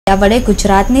वडे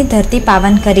गुजरातनी धरती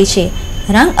पावन करी छे।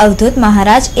 रंग अवधूत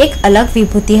महाराज एक अलग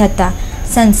विभूति हता।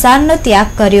 संसारनो त्याग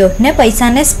कर्यो ने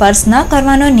पैसाने स्पर्श न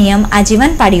करवानो नियम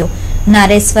आजीवन पाड्यो।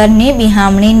 नारेश्वरनी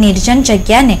विहामणी निर्जन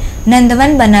जग्याने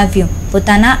नंदवन बनाव्યું।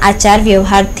 પોતાના આચાર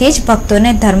વ્યવહારથી જ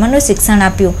ભક્તોને ધર્મનું શિક્ષણ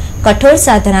આપ્યું। કઠોર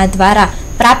સાધના દ્વારા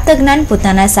પ્રાપ્ત જ્ઞાન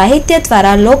પોતાના સાહિત્ય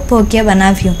દ્વારા લોકભોગ્ય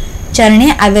બનાવ્યું। ચરણે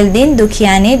આવેલ દીન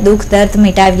દુખિયાને દુઃખ દર્દ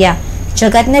મિટાવ્યા।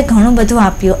 જગતને ઘણું બધું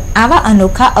આપ્યું। આવા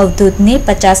અનોખા અવધૂતની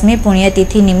 50મી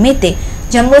પુણ્યતિથિ નિમિત્તે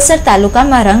જંબુસર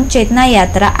તાલુકામાં રંગ ચેતના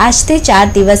યાત્રા આજથી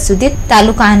 4 દિવસ સુધી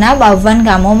તાલુકાના 52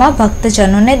 ગામોમાં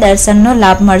ભક્તજનોને દર્શનનો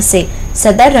લાભ મળશે।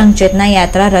 સદર રંગ ચેતના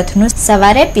યાત્રા રથનું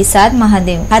સવારે પિસાદ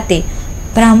મહાદેવ ખાતે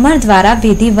બ્રાહ્મણ દ્વારા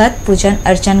વિધિવત પૂજન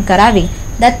અર્ચન કરાવી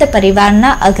દત્ત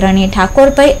પરિવારના અગ્રણી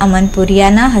ઠાકોરભાઈ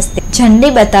અમનપુરિયાના હસ્તે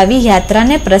ઝંડી બતાવી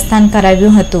યાત્રાને પ્રસ્થાન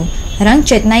કરાવ્યું હતું। રંગ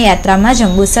ચેતના યાત્રામાં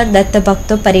જંબુસર દત્ત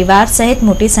ભક્તો પરિવાર સહિત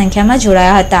મોટી સંખ્યામાં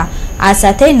જોડાયા હતા। આ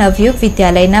સાથે નવયુગ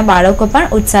વિદ્યાલયના બાળકો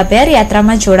પણ ઉત્સાહભેર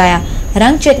યાત્રામાં જોડાયા।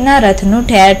 રંગ ચેતના રથનું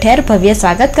ઠેર ઠેર ભવ્ય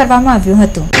સ્વાગત કરવામાં આવ્યું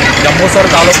હતું। जंबूसर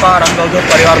तालुका रंग अवधूत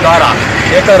परिवार द्वारा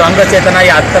एक रंग चेतना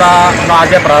यात्रा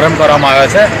आज प्रारंभ करवामां आव्यो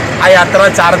छे। आ यात्रा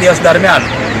 4 दिवस दरमियान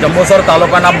जंबूसर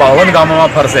तालुकाना 52 गामोमां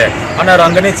फरशे अने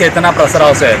रंगनी चेतना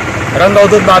प्रसरावशे। रंग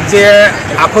अवधूत बापजीए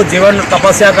आखुं जीवन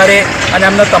तपस्या करी अने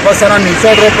एमने तपस्याना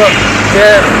निचोड़ रूप जे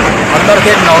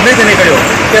अंदरथी नवनीत निकळ्यो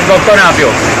ते भक्तोने आप्यो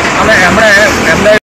अने एमणे